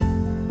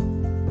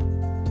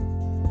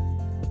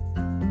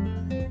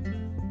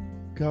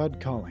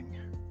God Calling,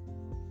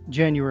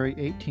 January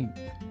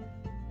 18th.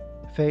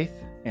 Faith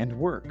and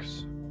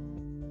Works.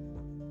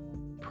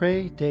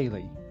 Pray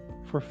daily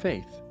for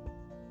faith.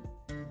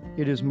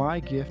 It is my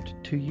gift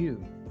to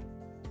you.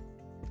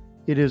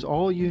 It is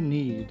all you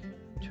need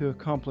to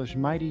accomplish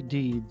mighty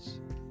deeds.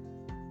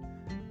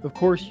 Of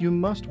course, you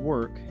must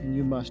work and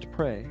you must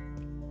pray,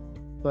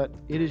 but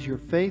it is your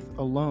faith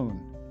alone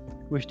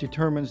which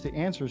determines the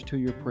answers to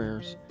your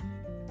prayers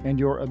and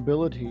your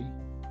ability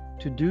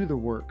to do the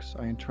works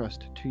I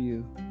entrust to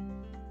you.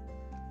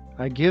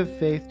 I give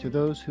faith to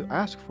those who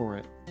ask for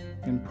it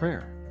in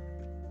prayer.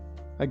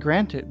 I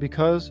grant it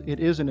because it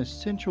is an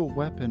essential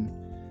weapon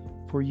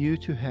for you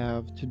to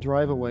have to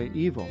drive away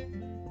evil.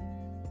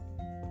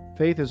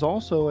 Faith is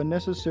also a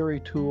necessary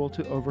tool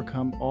to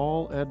overcome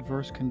all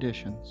adverse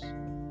conditions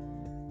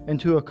and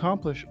to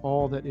accomplish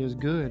all that is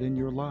good in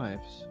your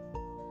lives.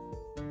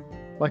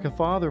 Like a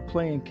father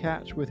playing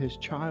catch with his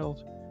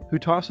child who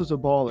tosses a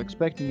ball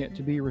expecting it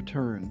to be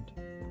returned.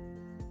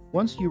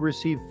 Once you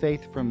receive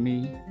faith from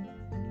me,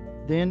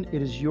 then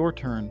it is your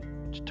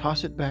turn to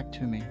toss it back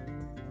to me.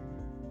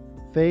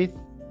 Faith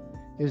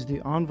is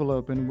the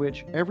envelope in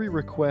which every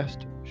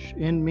request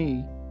in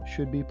me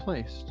should be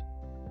placed.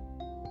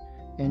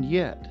 And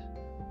yet,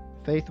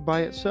 faith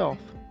by itself,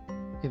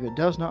 if it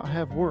does not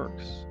have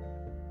works,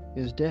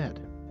 is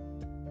dead.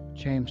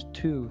 James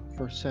 2,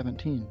 verse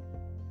 17.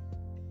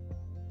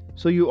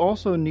 So you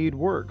also need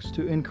works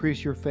to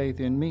increase your faith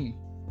in me.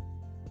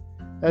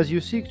 As you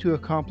seek to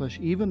accomplish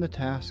even the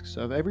tasks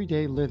of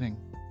everyday living,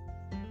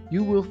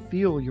 you will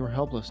feel your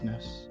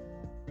helplessness.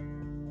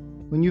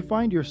 When you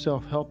find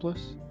yourself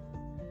helpless,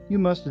 you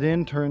must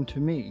then turn to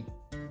me.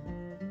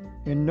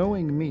 In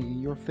knowing me,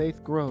 your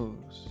faith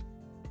grows,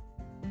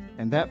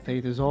 and that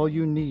faith is all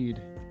you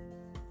need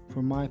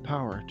for my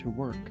power to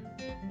work.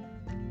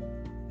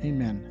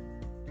 Amen.